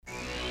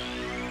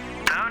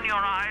your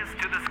eyes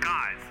to the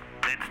skies.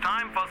 It's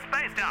time for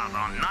Spaced Out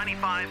on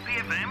 95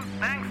 BFM,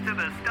 thanks to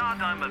the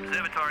Stardome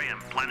Observatory and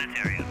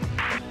Planetarium.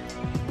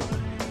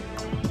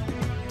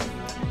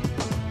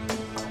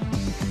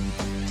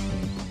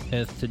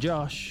 Earth to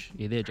Josh.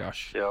 You there,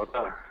 Josh? Yeah,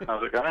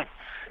 how's it going?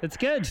 It's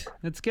good.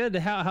 It's good.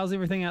 How's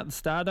everything out at the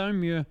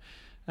Stardome?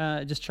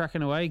 You're just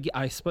trucking away.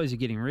 I suppose you're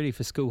getting ready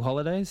for school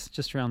holidays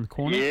just around the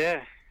corner. Yeah,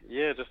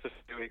 just a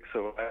few weeks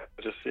away.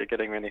 Just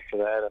getting ready for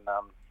that and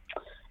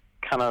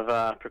kind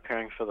of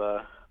preparing for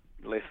the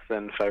less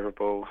than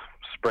favourable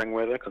spring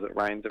weather because it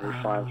rains every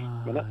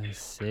 5 minutes. I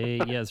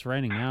see. Yeah, it's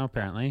raining now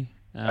apparently.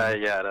 Yeah,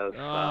 it is.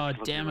 Oh,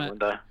 damn it.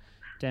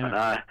 Damn it.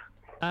 I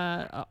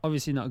know.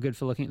 Obviously not good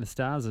for looking at the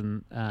stars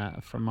and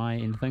from my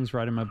end of things,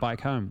 riding my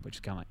bike home, which is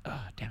kind of like,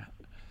 oh, damn it.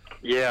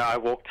 Yeah, I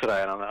walked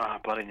today and I'm like, oh,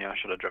 bloody hell, I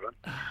should have driven.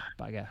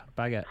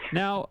 Bugger.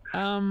 Now,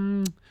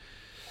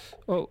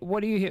 what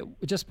do you hear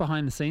just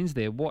behind the scenes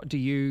there? How do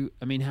you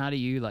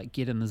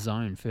get in the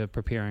zone for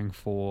preparing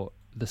for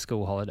the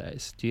school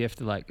holidays? Do you have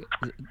to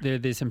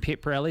there's some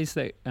pep rallies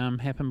that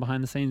happen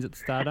behind the scenes at the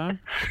Stardome?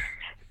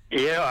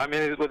 Yeah, I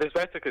mean, there's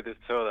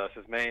two of us.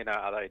 There's me and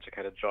our other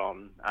educator,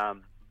 John.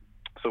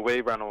 So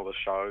we run all the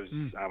shows.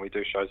 We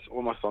do shows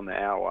almost on the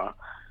hour.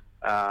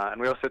 And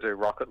we also do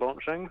rocket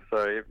launching.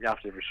 So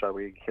after every show,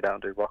 we head out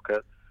and do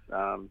rockets.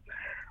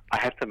 I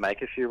have to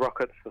make a few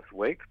rockets this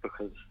week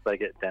because they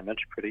get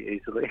damaged pretty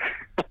easily.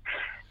 So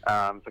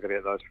I've got to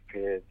get those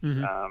prepared.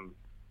 Mm-hmm.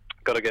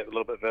 Got to get a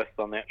little bit versed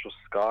on the actual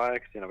sky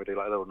because, we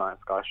do little night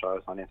sky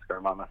shows. So I need to go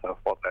remind myself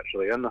what's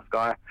actually in the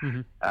sky.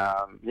 Mm-hmm.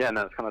 And then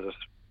it's kind of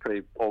just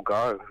pretty all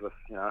go with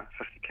 50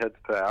 kids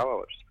per hour,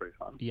 which is pretty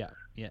fun. Yeah.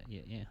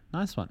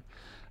 Nice one.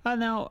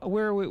 Now,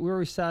 where are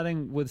we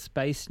starting with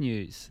space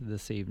news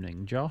this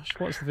evening, Josh?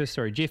 What's the first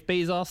story? Jeff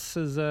Bezos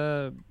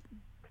is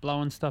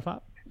blowing stuff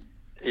up.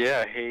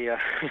 Yeah,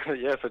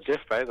 So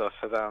Jeff Bezos,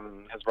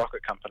 his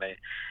rocket company,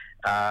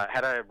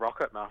 had a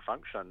rocket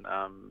malfunction.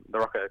 The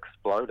rocket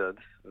exploded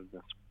in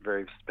this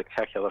very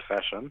spectacular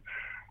fashion,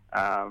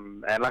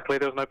 and luckily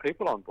there was no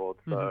people on board.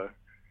 So. Mm-hmm.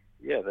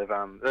 Yeah,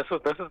 this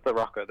is the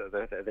rocket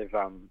that they've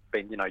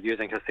been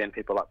using to send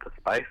people up to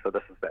space. So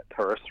this is that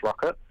tourist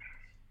rocket,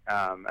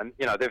 and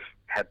they've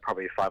had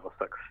probably 5 or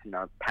 6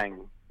 paying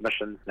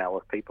missions now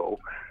with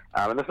people,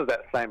 and this is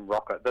that same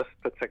rocket. This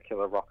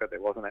particular rocket, there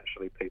wasn't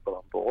actually people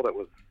on board. It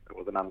was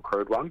an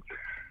uncrewed one,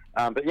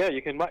 but yeah,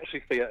 you can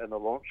actually see it in the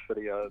launch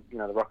video.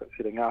 The rocket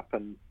setting up,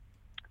 and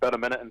about a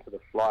minute into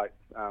the flight,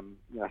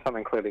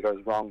 something clearly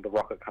goes wrong. The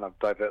rocket kind of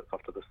diverts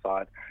off to the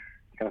side.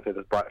 Kind of see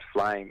this bright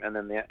flame, and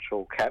then the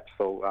actual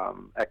capsule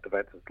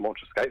activates its launch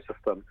escape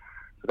system.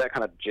 So that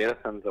kind of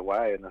jettisons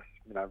away in this,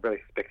 really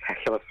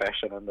spectacular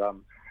fashion, and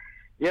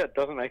it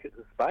doesn't make it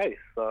to space.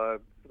 So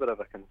it's a bit of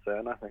a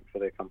concern, I think, for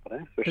their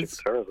company, especially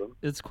for tourism.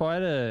 It's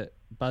quite a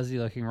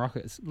buzzy-looking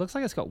rocket. It looks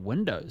like it's got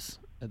windows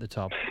at the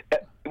top.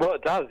 Well,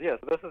 it does, yeah.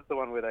 So this is the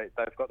one where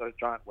they've got those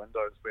giant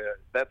windows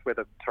that's where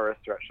the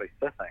tourists are actually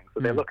sitting.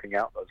 So they're looking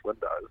out those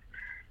windows.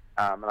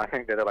 And I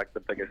think they're the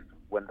biggest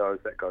windows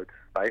that go to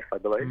space, I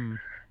believe.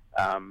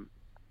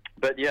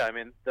 But yeah, I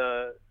mean,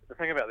 the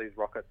thing about these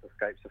rocket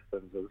escape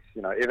systems is,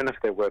 even if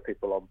there were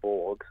people on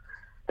board,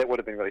 that would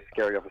have been really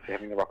scary, obviously,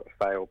 having the rocket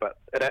fail. But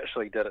it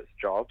actually did its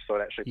job, so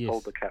it actually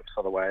pulled the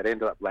capsule away. It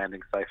ended up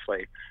landing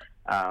safely.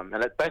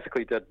 And it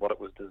basically did what it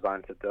was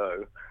designed to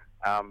do.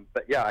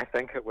 But yeah, I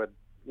think it would,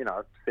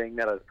 seeing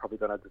that is probably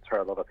going to deter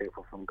a lot of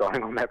people from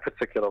going on that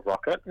particular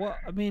rocket. Well,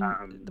 I mean,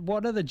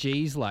 what are the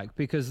G's like?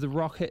 Because the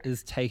rocket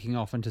is taking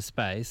off into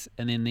space,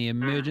 and then the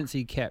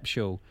emergency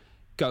capsule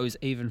goes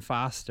even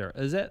faster.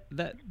 Is that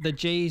the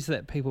G's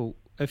that people,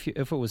 if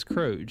it was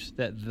crewed,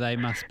 that they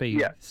must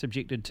be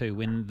subjected to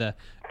when the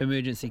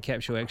emergency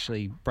capsule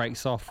actually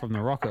breaks off from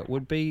the rocket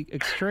would be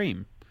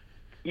extreme?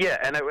 Yeah,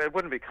 and it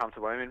wouldn't be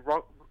comfortable. I mean,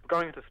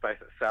 going into space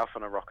itself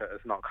in a rocket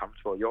is not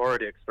comfortable. You're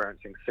already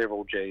experiencing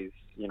several Gs,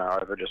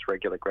 over just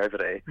regular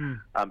gravity.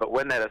 But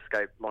when that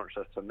escape launch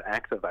system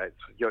activates,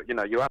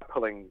 you are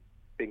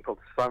being pulled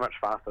so much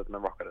faster than the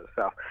rocket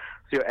itself.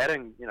 So you're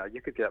adding,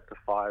 you could get up to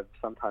 5,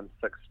 sometimes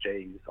 6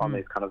 Gs on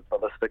these kind of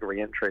ballistic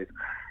re-entries.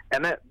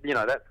 And that,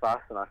 that's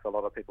fast enough for a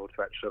lot of people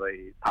to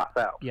actually pass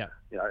out. Yeah.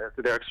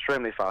 They're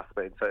extremely fast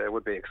speed, so it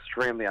would be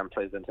extremely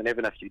unpleasant. And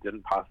even if you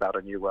didn't pass out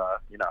and you were,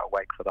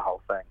 awake for the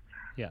whole thing,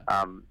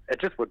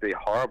 it just would be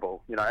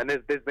horrible, and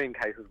there's been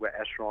cases where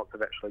astronauts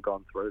have actually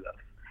gone through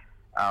this.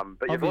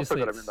 But you've also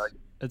got to remember,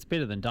 it's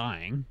better than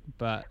dying,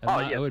 but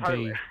it would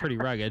be pretty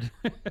rugged.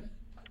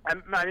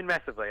 I mean,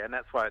 massively, and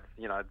that's why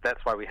that's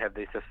why we have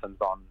these systems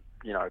on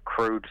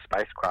crewed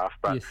spacecraft.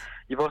 But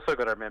you've also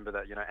got to remember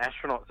that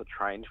astronauts are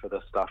trained for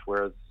this stuff,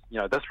 whereas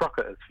this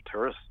rocket is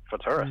for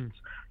tourists.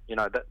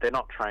 That they're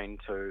not trained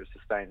to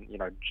sustain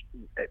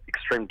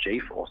extreme G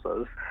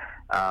forces.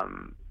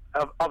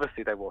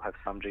 Obviously, they will have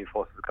some G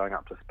forces going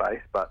up to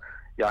space, but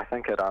I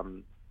think it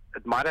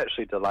might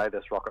actually delay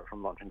this rocket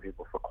from launching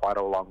people for quite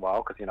a long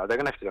while because they're going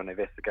to have to do an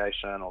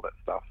investigation, all that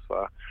stuff.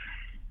 So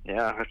I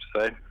have to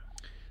say.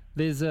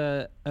 There's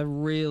a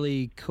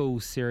really cool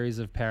series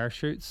of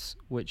parachutes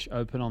which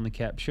open on the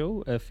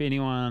capsule. If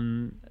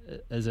anyone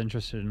is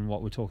interested in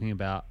what we're talking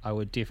about, I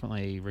would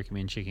definitely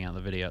recommend checking out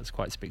the video. It's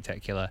quite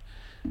spectacular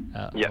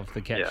of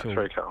the capsule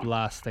cool.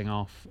 blasting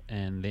off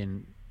and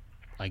then,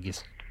 I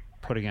guess,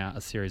 putting out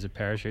a series of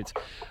parachutes.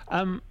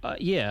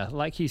 Yeah,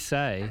 like you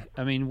say,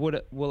 I mean, will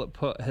it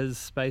put his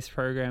space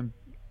program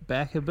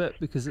back a bit?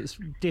 Because it's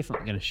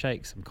definitely going to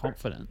shake some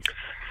confidence.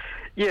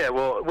 Yeah,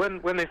 well,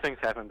 when these things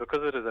happen,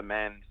 because it is a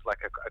manned, like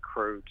a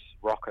crewed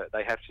rocket,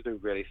 they have to do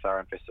really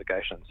thorough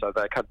investigations. So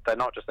they're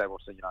not just able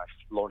to,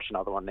 launch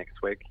another one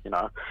next week.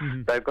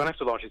 Mm-hmm. They're going to have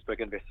to launch these big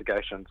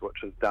investigations,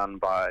 which is done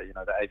by,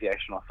 the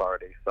aviation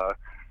authority. So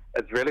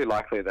it's really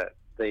likely that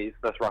this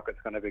rocket's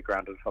going to be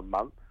grounded for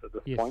months at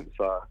this point.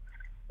 So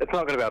it's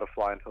not going to be able to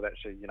fly until they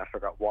actually,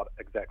 figure out what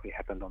exactly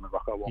happened on the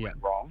rocket, what went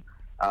wrong.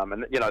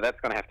 And that's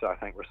going to have to, I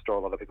think, restore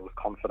a lot of people's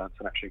confidence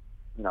in actually,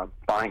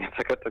 buying a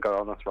ticket to go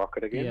on this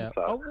rocket again. Yeah.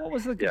 So, what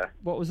was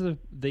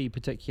the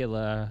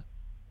particular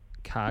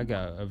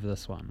cargo of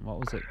this one? What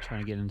was it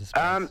trying to get into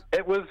space?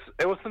 It was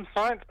some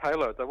science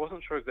payloads. I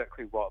wasn't sure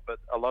exactly what, but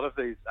a lot of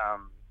these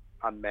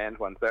unmanned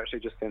ones, they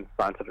actually just send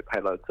scientific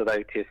payloads. So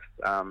they test,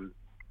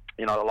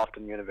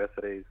 often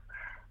universities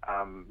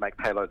make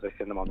payloads. They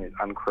send them on these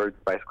uncrewed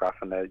spacecraft,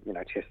 and they,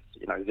 test,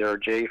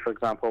 0G, for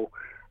example.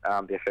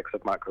 The effects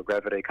of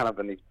microgravity, kind of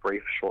in these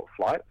brief, short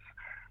flights.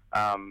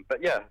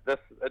 But yeah,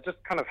 it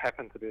just kind of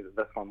happened to be that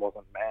this one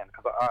wasn't manned,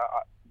 because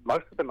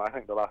most of them, I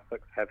think the last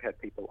 6 have had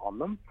people on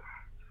them.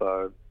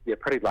 So yeah,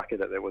 pretty lucky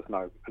that there was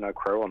no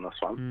crew on this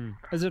one.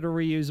 Is it a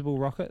reusable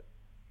rocket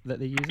that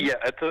they're using? Yeah,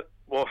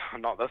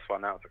 not this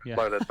one. Now it's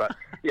exploded, but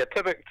yeah,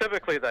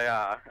 typically they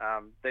are.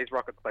 These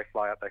rockets, they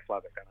fly up, they fly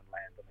back down and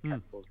land, and the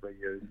capsule's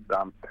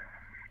reused.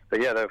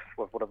 But yeah, they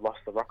would have lost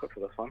the rocket for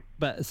this one.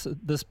 But so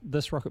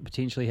this rocket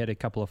potentially had a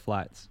couple of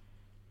flights.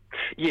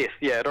 Yes,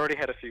 yeah, it already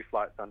had a few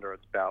flights under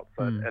its belt,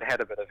 so it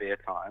had a bit of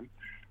airtime.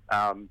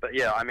 But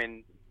yeah, I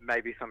mean,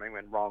 maybe something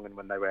went wrong and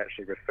when they were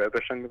actually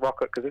refurbishing the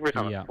rocket, because every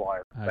time it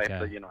flies, they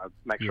have to,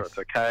 make sure it's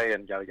okay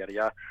and yada, yada,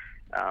 yada.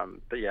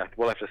 But yeah,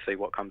 we'll have to see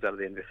what comes out of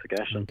the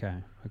investigation.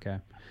 Okay.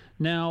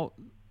 Now,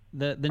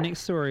 the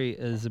next story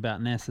is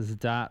about NASA's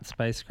DART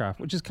spacecraft,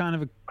 which is kind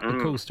of a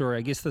cool story.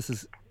 I guess this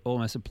is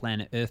almost a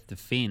planet Earth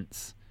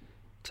defense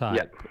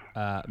type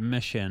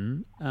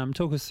mission.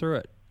 Talk us through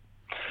it.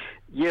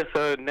 Yeah,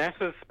 so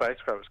NASA's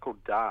spacecraft is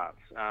called DART.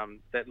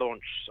 That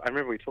launched, I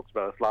remember we talked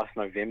about this last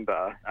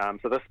November.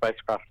 So this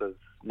spacecraft is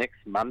next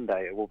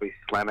Monday. It will be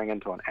slamming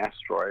into an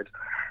asteroid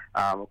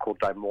called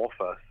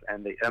Dimorphos.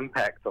 And the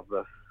impact of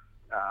this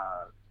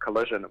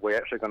collision, we're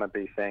actually going to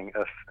be seeing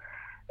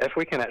if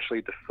we can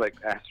actually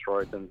deflect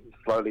asteroids and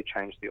slowly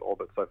change the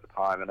orbits over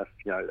time, and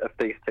if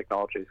these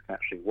technologies can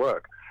actually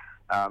work.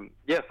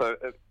 So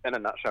in a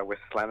nutshell, we're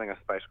slamming a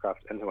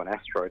spacecraft into an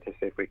asteroid to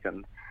see if we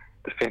can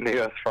defend the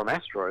Earth from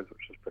asteroids,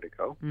 which is pretty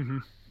cool.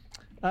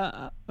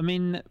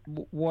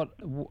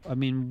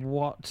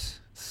 What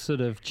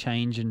sort of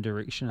change in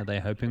direction are they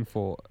hoping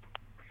for?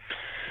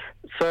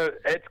 So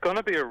it's going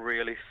to be a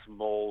really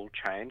small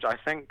change. I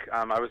think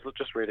I was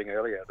just reading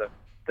earlier that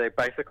they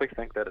basically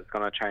think that it's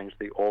going to change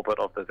the orbit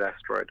of this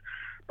asteroid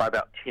by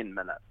about 10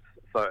 minutes.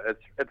 So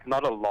it's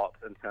not a lot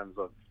in terms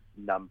of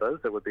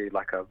numbers. It would be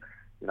like a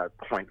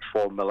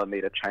 0.4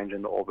 millimeter change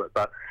in the orbit.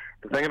 But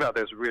the thing about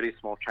those really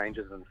small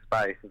changes in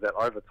space is that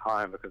over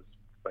time, because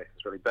space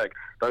is really big,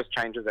 those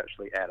changes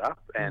actually add up.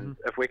 And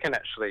if we can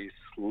actually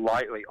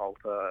slightly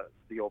alter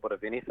the orbit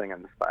of anything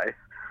in space,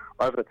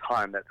 over the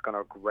time, that's going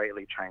to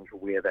greatly change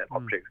where that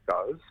object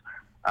goes.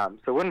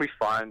 So when we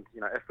find,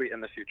 if we in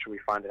the future we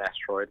find an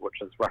asteroid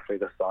which is roughly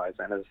this size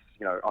and is,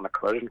 on a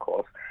collision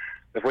course,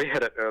 if we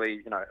hit it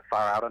early,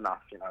 far out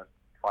enough,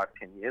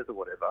 5-10 years or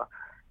whatever,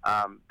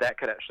 that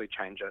could actually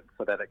change it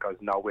so that it goes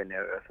nowhere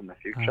near Earth in the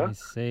future. I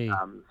see.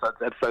 So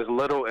it's those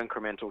little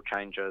incremental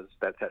changes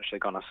that's actually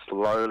going to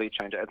slowly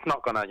change it. It's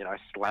not going to,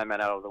 slam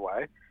it out of the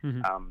way,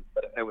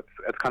 but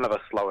it's kind of a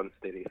slow and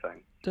steady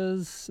thing.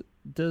 Does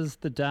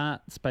the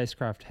DART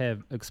spacecraft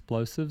have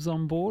explosives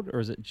on board,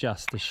 or is it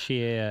just the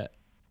sheer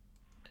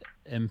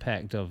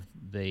impact of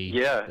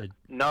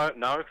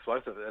no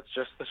explosive. It's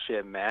just the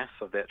sheer mass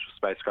of the actual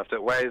spacecraft.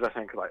 It weighs, I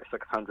think, like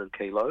 600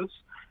 kilos.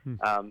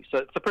 So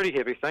it's a pretty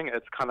heavy thing.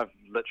 It's kind of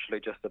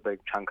literally just a big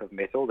chunk of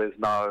metal. There's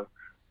no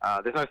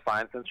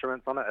science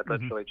instruments on it. It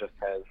literally just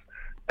has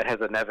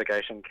a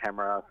navigation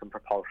camera, some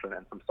propulsion,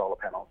 and some solar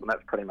panels, and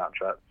that's pretty much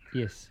it.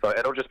 Yes. So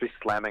it'll just be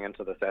slamming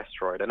into this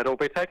asteroid, and it'll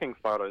be taking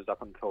photos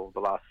up until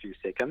the last few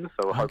seconds.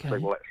 So hopefully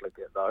we'll actually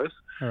get those.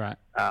 All right.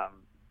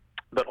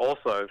 But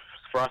also,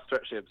 for us to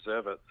actually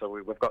observe it, so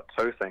we've got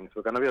two things.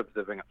 We're going to be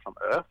observing it from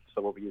Earth,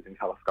 so we'll be using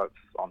telescopes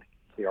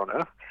here on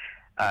Earth.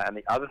 And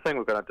the other thing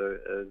we're going to do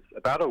is,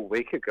 about a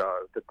week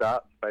ago, the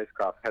DART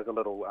spacecraft has a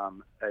little a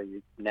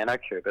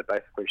nanocube. It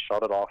basically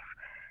shot it off.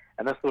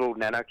 And this little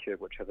nanocube,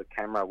 which has a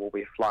camera, will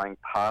be flying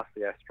past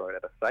the asteroid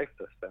at a safe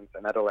distance,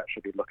 and that'll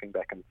actually be looking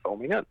back and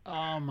filming it.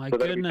 Oh, my so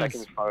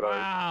goodness.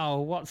 Wow,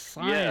 what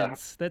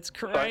science. Yeah. That's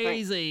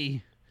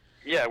crazy.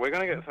 yeah, we're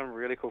going to get some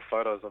really cool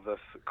photos of this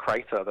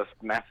crater, this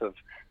massive,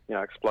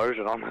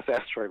 explosion on this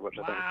asteroid, which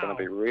I think is going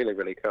to be really,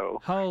 really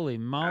cool. Holy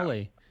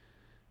moly!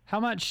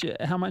 How much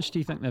do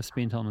you think they've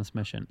spent on this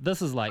mission?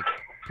 This is like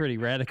pretty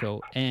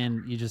radical,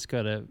 and you just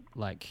got to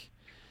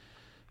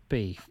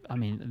be. I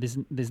mean,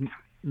 there's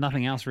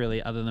nothing else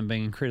really other than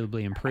being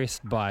incredibly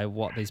impressed by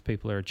what these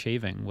people are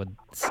achieving with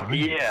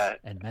science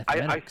and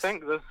mathematics.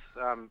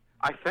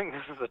 I think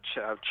this is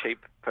a cheap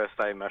per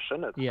se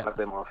mission. It's one of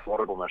their more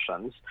affordable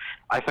missions.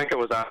 I think it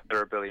was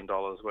under $1 billion,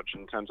 which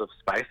in terms of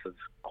space is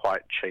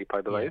quite cheap, I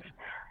believe.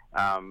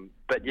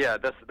 But yeah,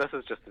 this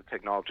is just a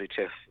technology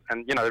test,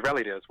 and the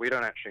reality is we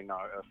don't actually know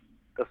if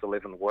this will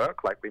even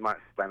work. Like, we might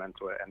slam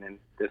into it, and then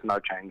there's no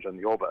change in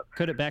the orbit.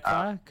 Could it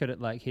backfire? Could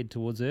it head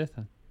towards Earth?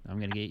 I'm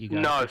going to get you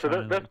guys. No, so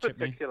this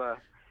particular,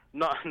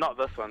 not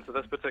this one. So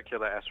this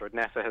particular asteroid,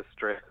 NASA has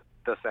stressed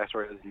this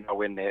asteroid is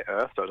nowhere near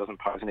Earth, so it doesn't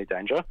pose any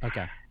danger.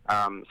 Okay.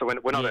 So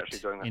we're not actually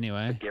doing this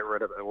to get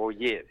rid of it. Well,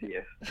 yes.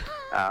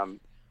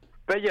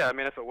 But yeah, I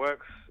mean, if it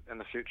works in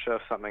the future,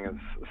 if something is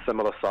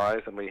similar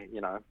size, and we,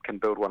 can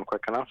build one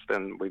quick enough,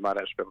 then we might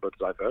actually be able to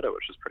divert it,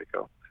 which is pretty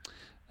cool.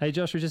 Hey,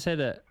 Josh, we just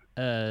had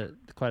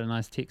quite a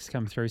nice text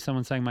come through.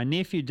 Someone saying, my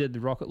nephew did the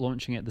rocket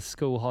launching at the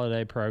school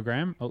holiday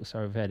program. Oh,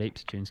 sorry, we've had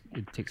heaps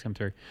of texts come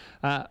through.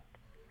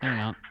 Hang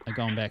on, I'm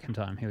going back in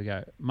time. Here we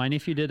go. My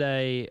nephew did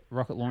a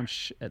rocket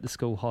launch at the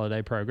school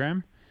holiday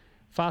program.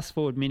 Fast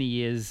forward many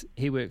years,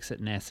 he works at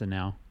NASA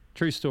now.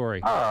 True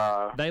story.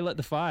 They lit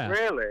the fire.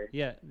 Really?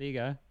 Yeah, there you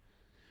go.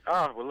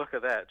 Oh, well, look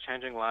at that.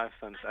 Changing lives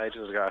since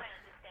ages ago.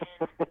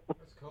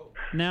 That's cool.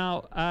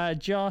 Now,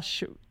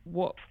 Josh,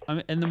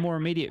 in the more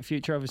immediate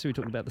future, obviously we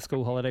talked about the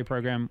school holiday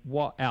program.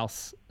 What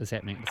else is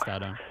happening at the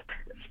Stardome?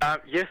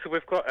 Yes, so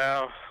we've got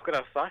our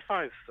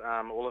sci-fis.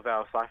 All of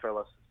our sci-fi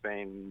lists have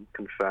been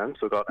confirmed.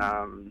 So we've got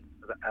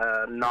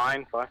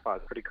 9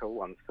 sci-fis, pretty cool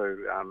ones. So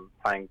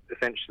playing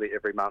essentially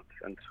every month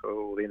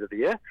until the end of the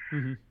year.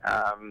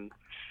 Mm-hmm.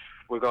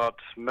 We've got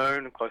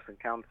Moon, Close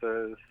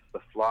Encounters, The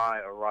Fly,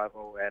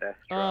 Arrival, Ad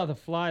Astra. Oh, The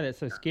Fly, that's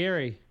so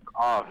scary.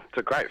 Oh, it's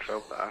a great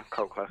film,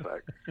 cult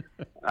classic.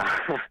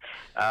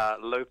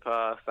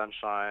 Looper,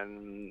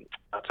 Sunshine,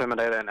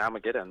 Terminator, and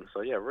Armageddon.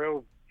 So yeah,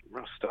 real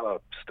stellar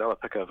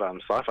pick of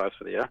sci-fis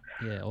for the year.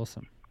 Yeah,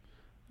 awesome.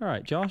 All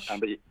right, Josh.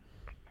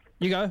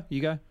 You go.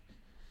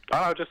 Oh,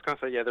 I was just going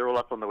to say, yeah, they're all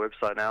up on the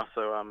website now.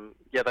 So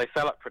yeah, they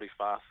sell up pretty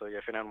fast. So yeah,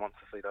 if anyone wants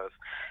to see those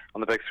on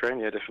the big screen,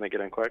 yeah, definitely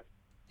get in quick.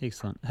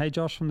 Excellent. Hey,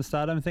 Josh from the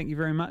Stardome, thank you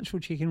very much.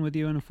 We'll check in with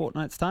you in a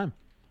fortnight's time.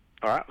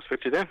 All right, we'll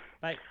speak to you then.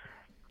 Bye.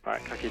 All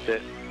right, keep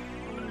it.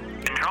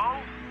 Control,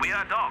 we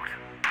are docked.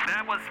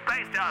 That was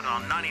Spaced Out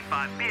on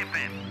 95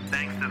 BFM,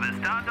 thanks to the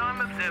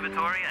Stardome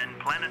Observatory and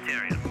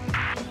Planetarium.